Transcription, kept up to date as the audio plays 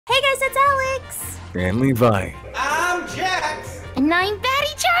And Levi. I'm Jax. And I'm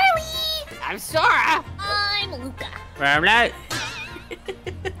Batty Charlie. I'm Sora. I'm Luca. I'm not.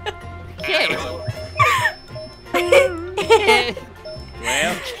 Okay. Well,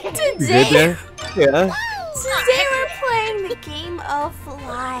 Today Yeah. we're playing the game of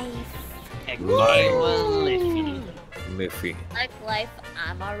life. Miffy. Life,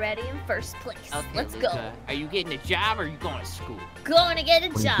 I'm already in first place. Okay, Let's Luca, go. Are you getting a job or are you going to school? Going to get a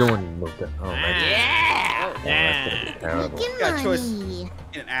What are you job. doing, Luca? Oh, man. Yeah. Oh, that's gonna be terrible. Making Got a choice. money.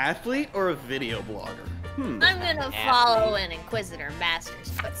 An athlete or a video blogger? I'm gonna follow in InquisitorMaster's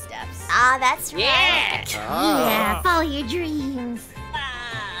footsteps. Ah, that's right. Yeah. Yeah, follow your dreams.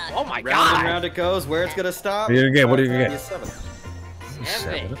 Ah, Oh my Round and god. round it goes. Where it's gonna stop? What do you get? What do you get? Be a 7.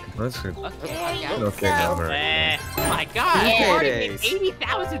 7. That's good. Okay, There I you got it. Okay, number. Oh my god. Yeah. You already made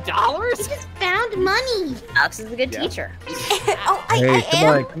 $80,000? Just found money. Alex is a good Yeah. teacher. Oh, I Hey, come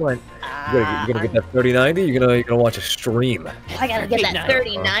am. on, come on. You gotta get that 3090. You're gonna watch a stream. I gotta get that 3090.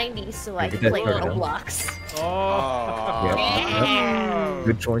 3090 so I Get can that play 3090. Roblox. oh. Yeah.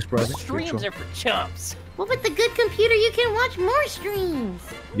 Good choice, brother. Good Streams choice. are for chumps. Well, with the good computer, you can watch more streams.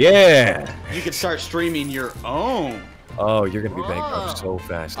 Yeah. You can start streaming your own. Oh, you're gonna be bankrupt so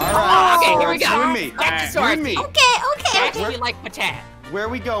fast. All right. Okay, here we Sora, go. You and me. Back to You Sora. and me. Okay. Actually, like patat. Where are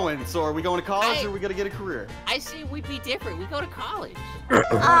we going? So are we going to college or are we gonna get a career? I see we'd be different. We go to college.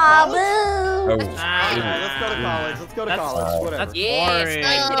 Aw, boo. Oh, Let's go to college. Let's go to That's- college. Whatever. That's Yeah, boring.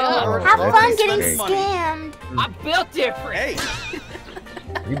 spice it up. Have Okay, fun getting spend money. scammed. I'm built different. Hey,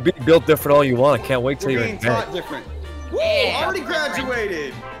 you be built different all you want. I can't wait till we're you're being in bed. taught different. Woo! Yeah. Already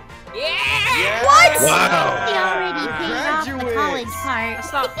graduated. Yeah. Yeah. What? Wow. We already paid off the Graduates. college part.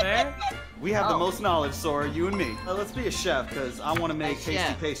 That's not fair. We have the Oh. most knowledge, Sora, you and me. Let's be a chef, because I want to make tasty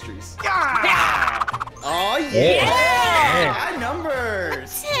chef. pastries. Yeah. Oh, yeah! Yeah. High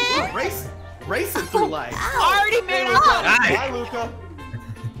numbers! Yeah. We're racing through life. Already made There we up. go. Nice. Bye, Luca.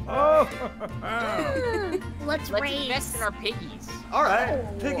 Oh. Let's Let's race. invest in our piggies. All right,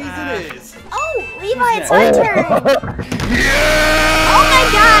 piggies it is. Oh, Levi, it's my Oh. turn. Oh my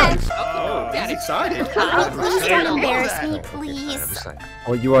gosh. Oh, Got he's it. excited. Please don't embarrass me, I'm please. excited.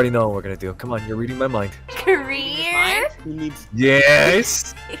 Oh, you already know what we're gonna do. Come on, you're reading my mind. Career. He needs.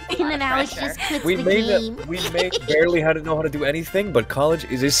 Yes. And then Alex Pressure. just quits We the made game. it. We barely how to know how to do anything, but college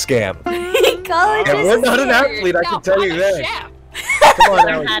is a scam. College And is we're a not an scam. athlete, I can tell you I'm a that. chef. Come on, Learn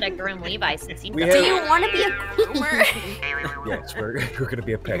Alex. how to groom Levi since he's We a have- Do you want to be a groomer? Yes, we're gonna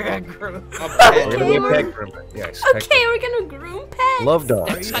be a pet groomer. We're Okay, gonna be a we're- pet groomer. Yes. Pet Okay, we're gonna groom pets. Love Every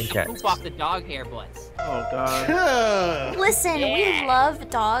dogs time and you cats. poop off the dog hair butts. Oh god. Listen, Yeah. we love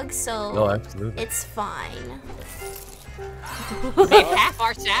dogs, so No, absolutely. it's fine. Make half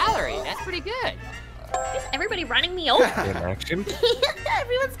our salary. That's pretty good. Is everybody running me over? In action.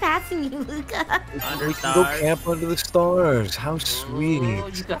 Everyone's passing you, Luca. We can go camp under the stars. How sweet. Ooh,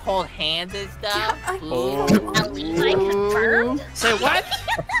 you can hold hands and stuff. Oh. Now Levi confirmed? Say what?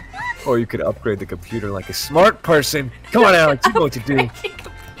 Or you could upgrade the computer like a smart person. Come on, Alex, you know what to do.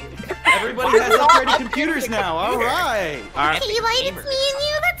 Everybody has upgraded computers now. All right. All right. Okay, Eli, it's me and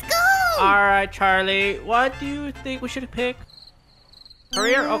you. Let's go. All right, Charlie. What do you think we should pick?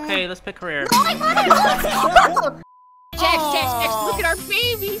 Career? Okay, let's pick career. Oh, I want it. Jax, look at our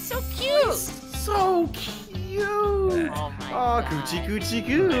baby. He's so cute. So cute. Oh my Oh, god. coochie coochie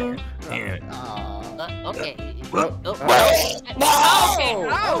goo. Okay. Oh, Okay. Oh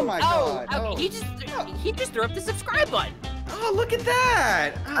my god. Oh, Oh. he just threw up the subscribe button. Oh, look at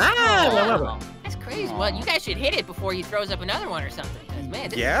that. Wow. That's crazy. Well, you guys should hit it before he throws up another one or something. 'Cause, man,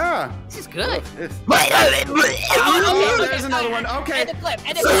 Yeah. this is good. It's- Oh, there's another one. Okay. And the clip.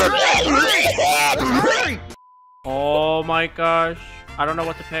 Hurry. Oh my gosh. I don't know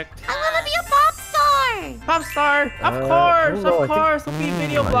what to pick. I want to be a pop star. Pop star! Of I don't course! know, I Of think- course! We'll be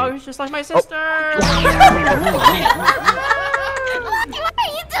video bloggers just like my sister! Why are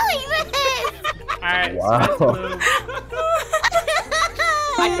you doing this? Alright, Wow.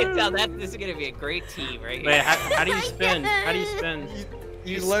 I can tell that this is gonna be a great team, right? Wait, how do you spin? How do you spin?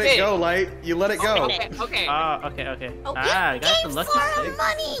 You let it go, Light. You let it go. Okay. Okay. Okay. Okay, Ah, I got the game lucky Sora stick.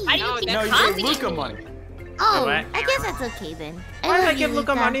 money. How do you No, keep No, you gave copying Luca me? money. Oh, What? I guess that's okay then. Why did I love you, give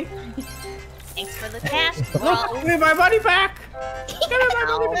Luca money? Thanks for the cash, Look, bro. give me my money back! Give me my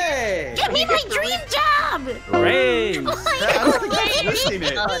money back! Hey. Give me my dream job. Raise! I don't think he's missing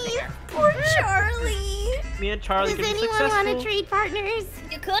it. Poor Charlie. Me and Charlie Does can be anyone want to successful. trade partners?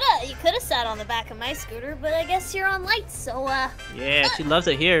 You coulda sat on the back of my scooter, but I guess you're on lights, so Yeah, she loves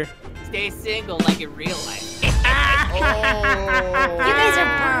it here. Stay single like in real life. You guys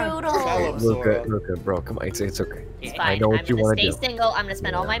are brutal. Tell him, Sora. Luca, bro, come on, it's okay. It's I fine. know I'm what you gonna want to stay do. single. I'm gonna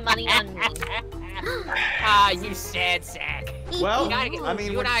spend all my money on me. Ah, you sad sack. Well, I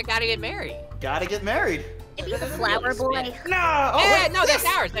mean, you and I gotta get married. Gotta get married. Maybe the flower boy. No. Oh, Yeah, wait. no, that's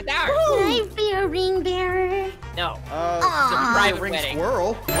ours. That's ours. Can I be a ring bearer? No. It's a private ring wedding.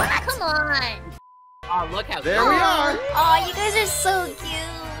 squirrel. Come on. Oh, look how There we are. Oh, you guys are so cute.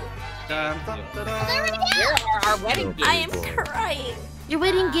 Dun, dun, dun, dun. Here are our wedding gifts. I am crying. Your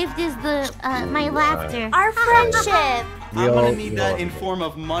wedding gift is the my laughter. Our friendship. I'm gonna need that in form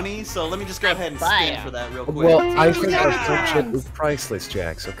of money, so let me just go ahead and spin Bye. for that real quick. Well, I think Yeah. our friendship is priceless,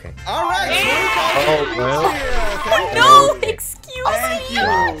 Jax. Okay. All right. Oh, well. Yeah, okay. No, excuse Thank me.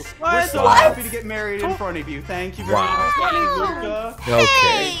 you. We're so What? happy to get married in front of you. Thank you very much, Luca. Okay.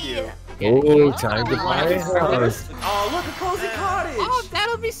 Thank you. Oh, time to buy a house. Oh, look, a cozy cottage. Oh,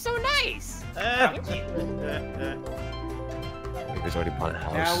 that'll be so nice. He's already bought a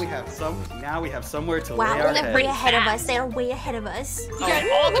house. Now we have somewhere to Wow, lay our they're way heads. ahead of us. They are way ahead of us. You got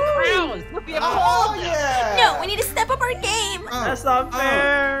all the crowns. Look, we have all Oh of them. yeah. No, we need to step up our game. That's not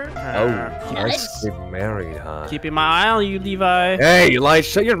fair. Oh, nice to get married, huh? Keeping my eye on you, Levi. Hey, Eli,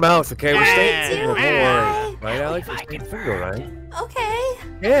 shut your mouth, okay? We're staying do, single. Don't Eli. worry. Right, Alex? We're staying single, right? Okay.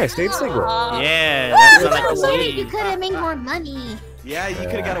 Yeah, staying single. Yeah, that's what I I'm can sorry, see. you could have made more money. Yeah, you could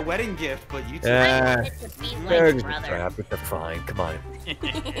have got a wedding gift, but you two. Yeah. It's a feed They're like just a brother. trap, but they're fine. Come on.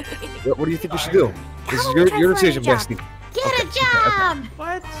 What do you think we should do? This is Come your, on, your try for a decision, job. bestie. Get Okay, a job!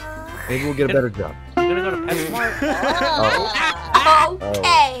 What? Maybe we'll get a better job. You gonna go to PetSmart?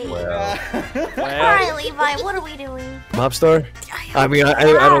 Okay. Well, All right, Levi, what are we doing? mob star? I mean, I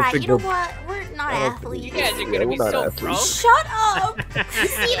don't Alright, think you know we'll- what? We're not athletes. You guys are Yeah, gonna be we're not so athletes. broke. Shut up! You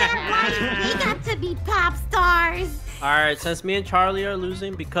see that, Mike? We got to be pop stars. Alright, since me and Charlie are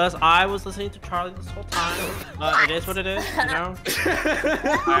losing because I was listening to Charlie this whole time, it is what it is, you know?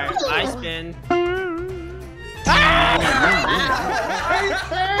 Alright, I spin.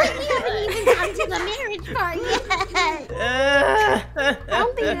 We haven't even gotten to the marriage part yet. I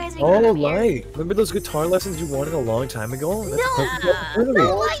don't think you guys are Oh, gonna be here. right. Remember those guitar lessons you wanted a long time ago? That's No. perfect opportunity.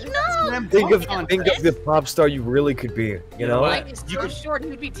 Like, no. Think of the pop star you really could be. You know? what? Life is so short, it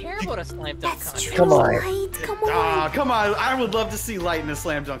would be terrible to slam dunk That's contest. true, Come on. Light. Come on. Ah, come on. I would love to see Light in a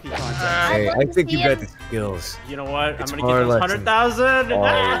slam dunking contest. Hey, love I to think you see got him. the skills. You know what? I'm gonna Guitar get those lessons. 100,000.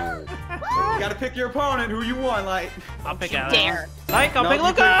 Oh. You gotta pick your opponent. Who you want, Light? I'll pick You Alex. dare. Like, I'll No, pick you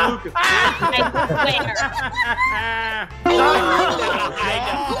Luca. pick Luca.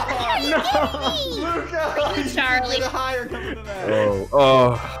 Luca, you should Charlie. get a higher number than that. Oh.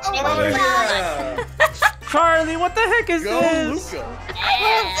 Oh, man. yeah. Charlie, what the heck is Go, this? Luca.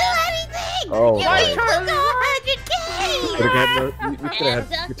 Oh, Give right. me Luca 100K. Could've gotten we could have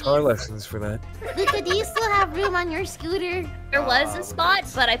had guitar lessons for that. Luca, do you still have room on your scooter? There was a spot,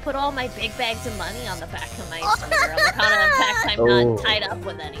 but I put all my big bags of money on the back of my scooter on the counter. In fact, I'm Oh. not tied up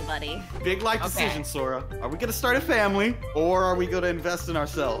with anybody. Big life decision, Sora. Are we gonna start a family, or are we gonna invest in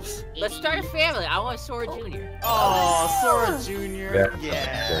ourselves? Let's start a family. I want Sora Jr. Oh, Sora Jr.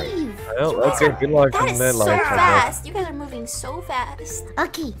 Yeah. Well, okay, good luck That in is that so life. I guess. fast. You guys are moving so fast.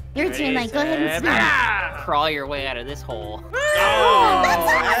 Okay, your turn, like, go ahead and spin. Crawl your way out of this hole. Oh,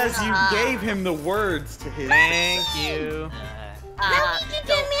 as you gave him the words to his. Thank you. Now we can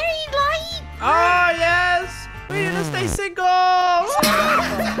get married, Light. Oh, yes. We need to stay single.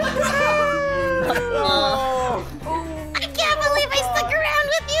 Oh. I can't believe I stuck around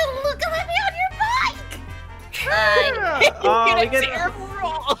with you. Luca, let me on your bike. Oh, we Get a get terrible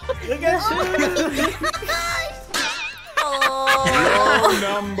roll. look at you. Oh.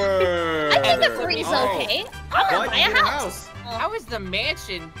 Number. I think a three's okay. I'm gonna What? buy You a get a house. house. How is the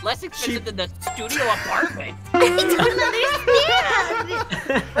mansion less expensive Cheap. than the studio apartment? I don't understand.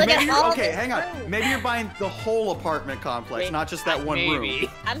 Look Maybe at you're, all okay, this hang on. room. Maybe you're buying the whole apartment complex, not just that one Maybe. room.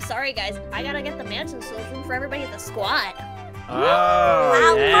 I'm sorry, guys. I gotta get the mansion so there's room for everybody at the squat. Oh,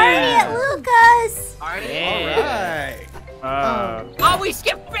 Wow, yeah. party at Lucas. All right. Oh, we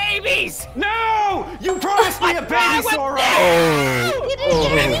skipped babies! No! You promised me a baby, Sora!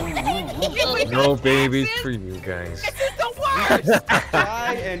 Oh, no babies for you guys. This is the worst!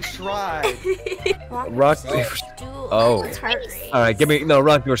 Try and try. Rock, paper, paper, scissors. Oh. It's hard. All right, give me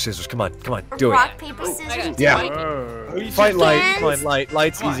rock paper scissors. Come on, do it. Rock, paper, scissors. Yeah. Who you Fight choosing? light, fight light.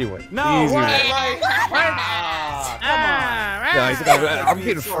 Light's Come on. easy one. No, easy what? one. Like, ah, come on. Guys, I'm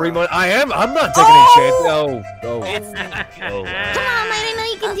getting free money. I'm not taking any chance. No. Oh. Come on, Light, I know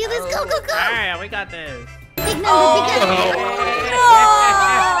you can do this. Go, go, go. Alright, we got this. Big number, big number.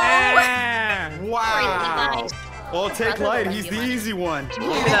 Wow. Oh, take light. He's the easy one. Give me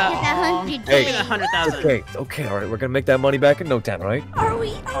that. Hey, Give me that 100,000. okay, all right. We're gonna make that money back in no time, all right? Are we?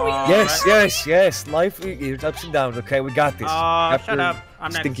 Yes. Life is ups and downs. Okay, we got this. Oh, shut up.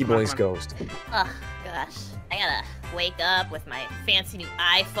 I'm next. Stinky Boy's ghost. Oh gosh, I gotta wake up with my fancy new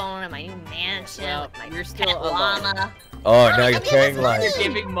iPhone and my new mansion. Well, with my you're still pet alone. llama. Oh, now you're paying life. You're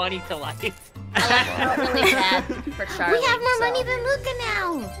giving money to life. I felt really bad for Charlie. We have more so- money than Luca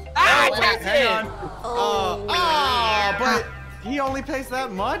now. Ah, well, that's Hang it. on. But he only pays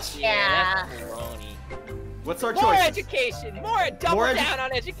that much? Yeah. That's baloney. What's our More choice? education. Double down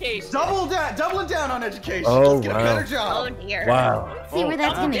on education. Doubling down on education. Oh, Let's get a wow. better Oh job. dear. Wow. See where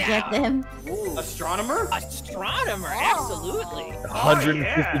that's gonna get them. Astronomer? Astronomer, absolutely.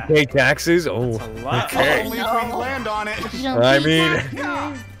 150K taxes. Oh, That's a lot. okay. Only if we land on it. You don't I pay mean-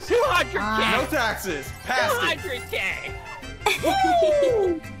 taxes. 200K. No taxes. Passed it. 200K.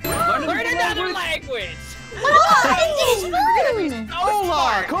 Learn another language.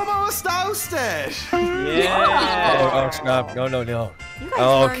 Hola, como está usted? Yeah. Oh, stop. No. You guys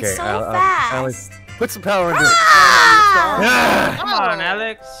Oh, learn okay. so Alex, fast. put some power into it. Ah! Come on,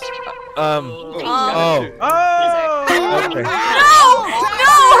 Alex. Oh. Okay. No,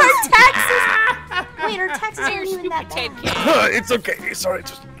 her taxes. Wait, her taxes aren't even that bad. 10K. It's okay. It's alright.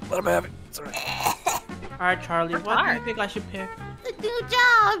 Just let him have it. It's alright. All right, Charlie. What do you think I should pick? New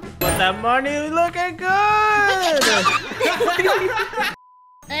job. But that money looking good.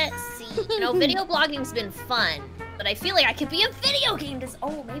 Let's see. You know, video blogging's been fun, but I feel like I could be a video game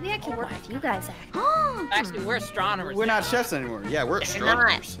Oh, maybe I can work with you guys. Actually, we're astronomers. We're not chefs anymore. Yeah, we're Not.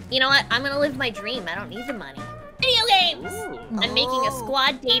 astronomers. You know what? I'm gonna live my dream. I don't need the money. Video games. Ooh. I'm making a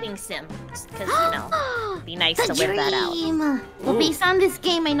squad dating sim, just because you know, it'd be nice The to live that out. dream. Well, based on this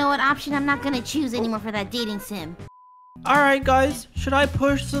game, I know what option I'm not gonna choose anymore for that dating sim. All right, guys. Should I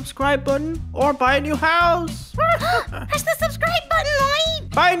push the subscribe button or buy a new house? Press the subscribe button, Lloyd.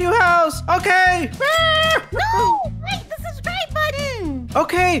 Buy a new house. Okay. No, wait, the subscribe button.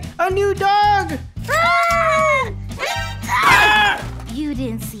 Okay. A new dog. You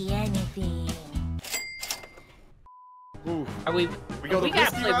didn't see anything. Ooh. Are we? We go the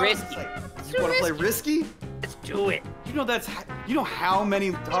gotta risky play route? risky. You want to play risky? Let's do it. You know how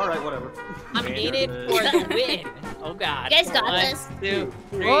many? All right, whatever. I'm in it for the win. Oh God. You guys got 1, this. 2,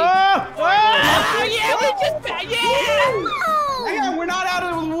 3. Whoa! Oh yeah, we just yeah. Hang on, we're not out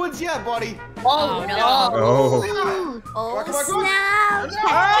of the woods yet, buddy. Oh no. Oh. Oh, Come on, come on.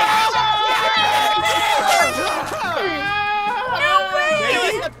 snap. No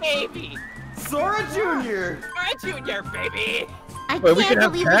way. There's a baby. Sora Jr. Sora Junior, baby. I Wait, we can't can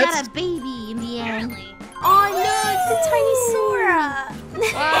have believe we pets? got a baby in the end. Apparently. Oh no, it's a tiny Sora.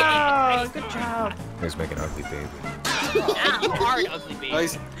 Wow, good job. He's making an ugly baby. You are an ugly baby. Oh,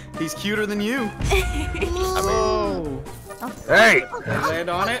 he's cuter than you. Oh. Hey! Land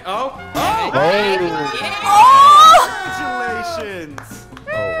on it. Oh. Oh! Oh! Congratulations.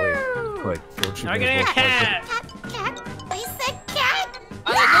 Oh, wait. Don't you Now we're make getting a me- cat. Cat. I said cat.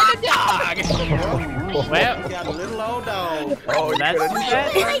 Another dog. Well, We got a little old dog. Oh, that's you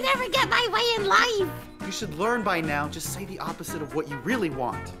that. I never get my way in life. You should learn by now. Just say the opposite of what you really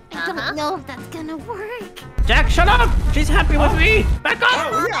want. I don't know if that's gonna work. Jack, shut up. She's happy with me. Back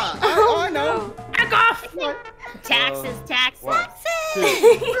off. Oh yeah. I know. Back off. Taxes, taxes. One, two,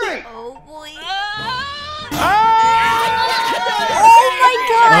 three. Oh boy. Oh my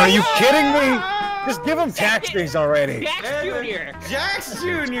God. Are you kidding me? Just give him tax days already. Jax Junior. Jax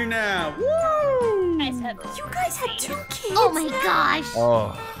Jr. now. Woo! You guys have You guys had 2 kids. Oh my gosh.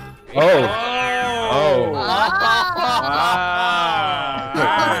 Oh. Oh. Oh. Wow.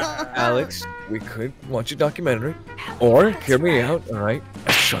 Alex, we could watch a documentary, or hear me out. All right.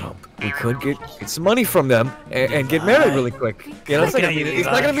 Shut up. We could get some money from them and get married really quick. You know, it's not gonna mean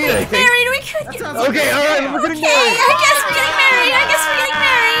anything. Married, we could get married. Okay, all right, we're getting Okay, married. I guess we're getting married. I guess we're getting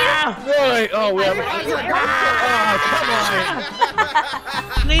married. All right. Oh, we have. Oh,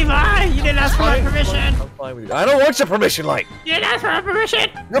 come on. Levi, you didn't ask for my permission. I'm fine with you. I don't want your permission, Light. You didn't ask for my permission.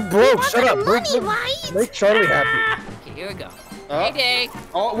 You're broke. Shut up. Money, right? Make Charlie happy. Okay, here we go. Oh. Hey, Day.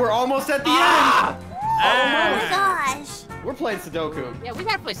 Oh, we're almost at the end. Oh my gosh. We're playing Sudoku. Yeah, we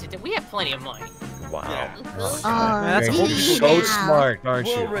got a place to do. We have plenty of money. Wow. That's Man, cool. you're so smart, aren't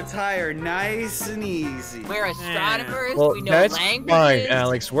We'll you? retire nice and easy. We're astronomers. Well, we know that's languages. fine,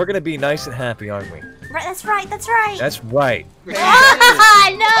 Alex. We're gonna be nice and happy, aren't we? Right, that's right. That's right. That's right. Ah,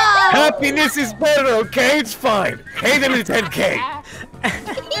 no. Happiness is better, okay? It's fine. Pay them the 10K. You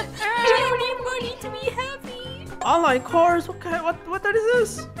don't need money to be happy. Online course? What that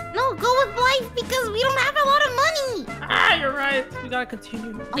is this? No, go with life because we don't have a lot of money. Ah, you're right. We gotta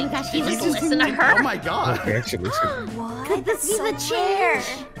continue. Oh my gosh, You he just was listen to her. Oh my god. Okay, actually, What? Could this be So the chair?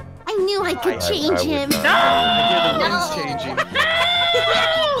 I knew I could change I would him. I hear the wind's changing.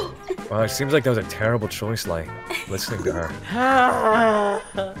 Wow, it seems like that was a terrible choice, like listening to her.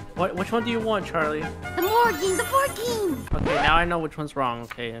 Which one do you want, Charlie? The board game, the board game. Okay, now I know which one's wrong.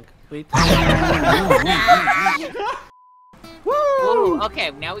 Okay, wait. Ooh,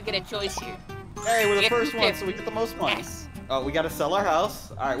 okay, now we get a choice here. Hey, we're the If first we one, can- so we get the most money. Yes. Oh, we gotta sell our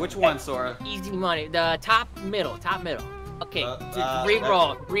house. All right, which one, Sora? Easy money. The top middle. Okay,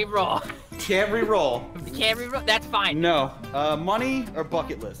 re-roll. Can't re-roll. You can't re-roll. That's fine. No. Money or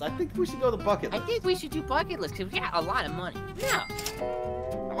bucket list? I think we should go the bucket I list. think we should do bucket list because we got a lot of money. Yeah.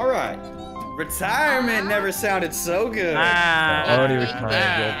 All right. Retirement never sounded so good. Already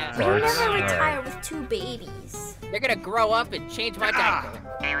yeah. retired. We You'll never farts. retire with 2 babies. They're gonna grow up and change my diaper.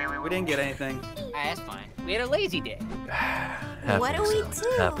 We didn't get anything. That's fine. We had a lazy day. What do we Alex, do?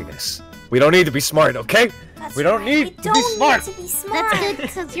 Happiness. We don't need to be smart, okay? That's We don't right. need We to don't be smart. Need to be smart. That's good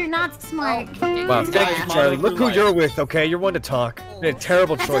because you're not smart. Wow, thank you, Charlie. Look who you're with, okay? You're one to talk. You made a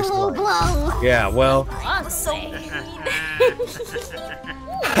terrible That's a choice. low in life. blow. Yeah, well, That was so mean.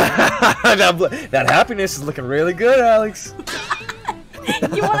 that happiness is looking really good, Alex.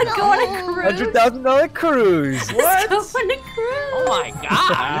 You want to go on a cruise? $100,000 cruise. Let's go on a cruise. Oh my god.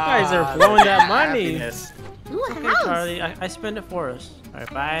 You guys are blowing that money. Happiness. Ooh, a Okay, house. Charlie, I spend it for us. Alright,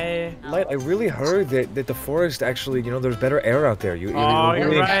 bye. Light, I really heard that the forest actually, there's better air out there. You Oh,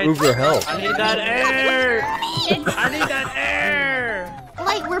 really you're right. improve your health. I need that air! I need that air!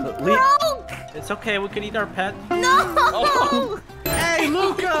 Like we're broke. It's okay, we can eat our pet. No. Hey,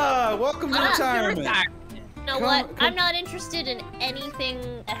 Luca! Welcome to retirement. You know what? I'm not interested in anything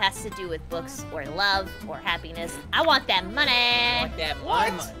that has to do with books or love or happiness. I want that money. I want that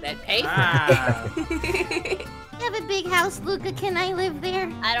money, that paper. Ah. You have a big house, Luca. Can I live there?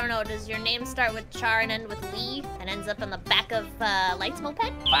 I don't know. Does your name start with Char and end with Lee and ends up on the back of Light's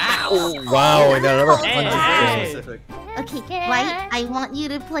moped? Wow. Wow, and another Hey, 100 hey. Specific. Okay, Light, I want you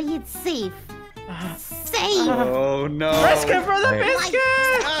to play it safe. Safe. Oh no. Biscuit for the Hey. biscuit!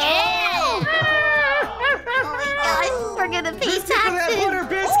 Oh my gosh, we're gonna pay Biscuit for that taxes. butter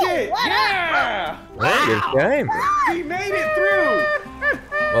biscuit! Yeah! Well, good game. We made it through!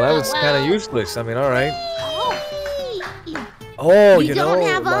 Well, that was Well. kind of useless. I mean, all right. Oh, Oh, you don't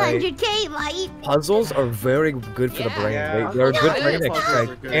have like, 100K, Light. puzzles are very good for the Yeah. brain. Yeah. They're a good Yeah, brain puzzles are exercise,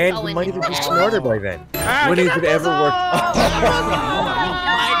 good. and Oh, you and might even be yeah. smarter by then. Ah, When get it could that ever puzzle! work.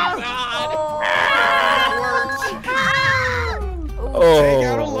 Take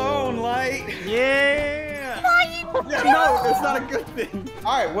out a Oh. loan, Light! Yeah! Yeah, no, it's not a good thing.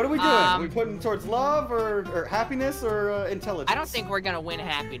 Alright, what are we doing? Are we Um, putting towards love or happiness or intelligence? I don't think we're gonna win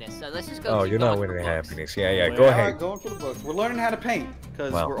happiness, so let's just go. Oh, keep you're not going for winning books. happiness. Yeah, Well, go Alright, ahead. going for the books. We're learning how to paint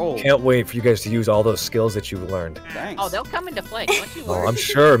because we're Wow. old. Can't wait for you guys to use all those skills that you've learned. Thanks. Oh, they'll come into play. Don't you Oh, worry. I'm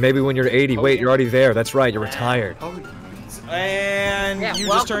sure. Maybe when you're 80. Oh, Wait, yeah. you're already there. That's right. You're retired. Oh, and Yeah, you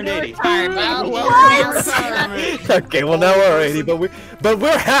welcome just turned to 80. retirement. Okay, well now we're 80, but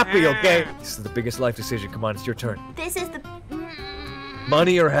we're happy. Okay. This is the biggest life decision. Come on, it's your turn. This is the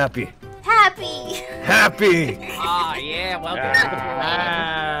Money or happy? happy. Happy. Oh yeah, welcome.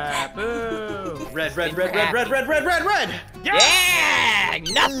 Ah, boo! Red, red, red, red, red, red, red, red, red! Yeah,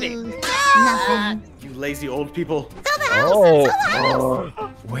 nothing. Nothing. You lazy old people. Sell the house. Oh. Sell the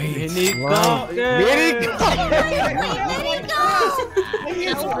house. Wait. Mini Wow. golf Mini game. golf. Let it go.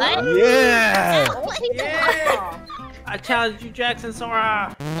 You know what? Yeah. I challenge you, Jackson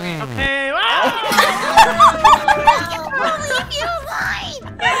Sora. Okay. I'll leave you alone.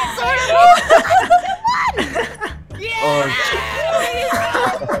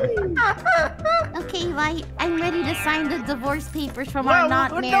 Okay, Light, I'm ready to sign the divorce papers from our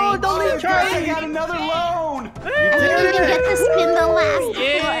not marriage. No, don't leave I Charlie. got another loan! I didn't even get to spin the last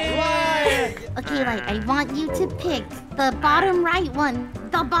Yeah. one. Okay, Light, I want you to pick the bottom right one.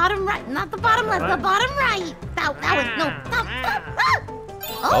 The bottom right, not the bottom left, the bottom right. That was, no.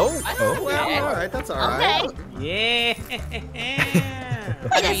 Oh. Well, alright, that's alright. Okay. Yeah.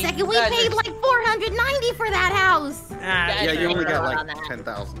 Wait a second, we paid like $490 for that house. Yeah, you only got on like that.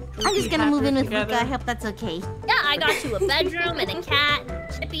 10,000. I'm just gonna move in with Together. Luca. I hope that's okay. Yeah, I got you a bedroom and a cat.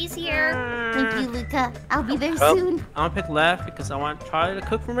 Chippy's here. Thank you, Luca. I'll be there Oh. soon. I'm gonna pick left because I want Charlie to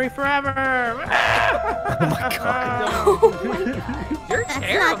cook for me forever. Oh my God. You're That's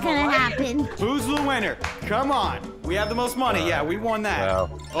terrible. not gonna happen. Who's the winner? Come on. We have the most money. Yeah, we won that. Wow.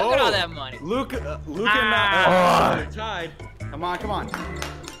 Look at all that money. Luke and Ah. they're tied. Come on, come on.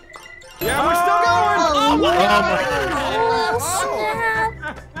 Yeah, we're still going. Oh my Oh,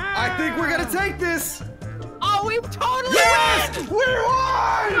 snap. I think we're gonna take this. Oh, we totally Yes, win! we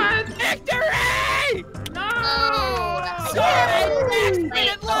won. Victory! Oh, Zorax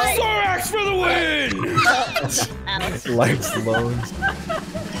for the win. Life's loans.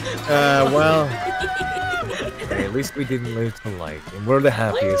 Well. Hey, at least we didn't lose to light, and we're the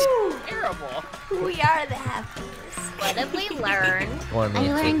happiest. Terrible. We are the happiest. what have we learned? Come on, I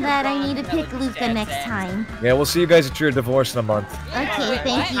man. learned that I need to pick Luca next time. Yeah, we'll see you guys at your divorce in a month. Okay,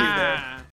 thank you. God.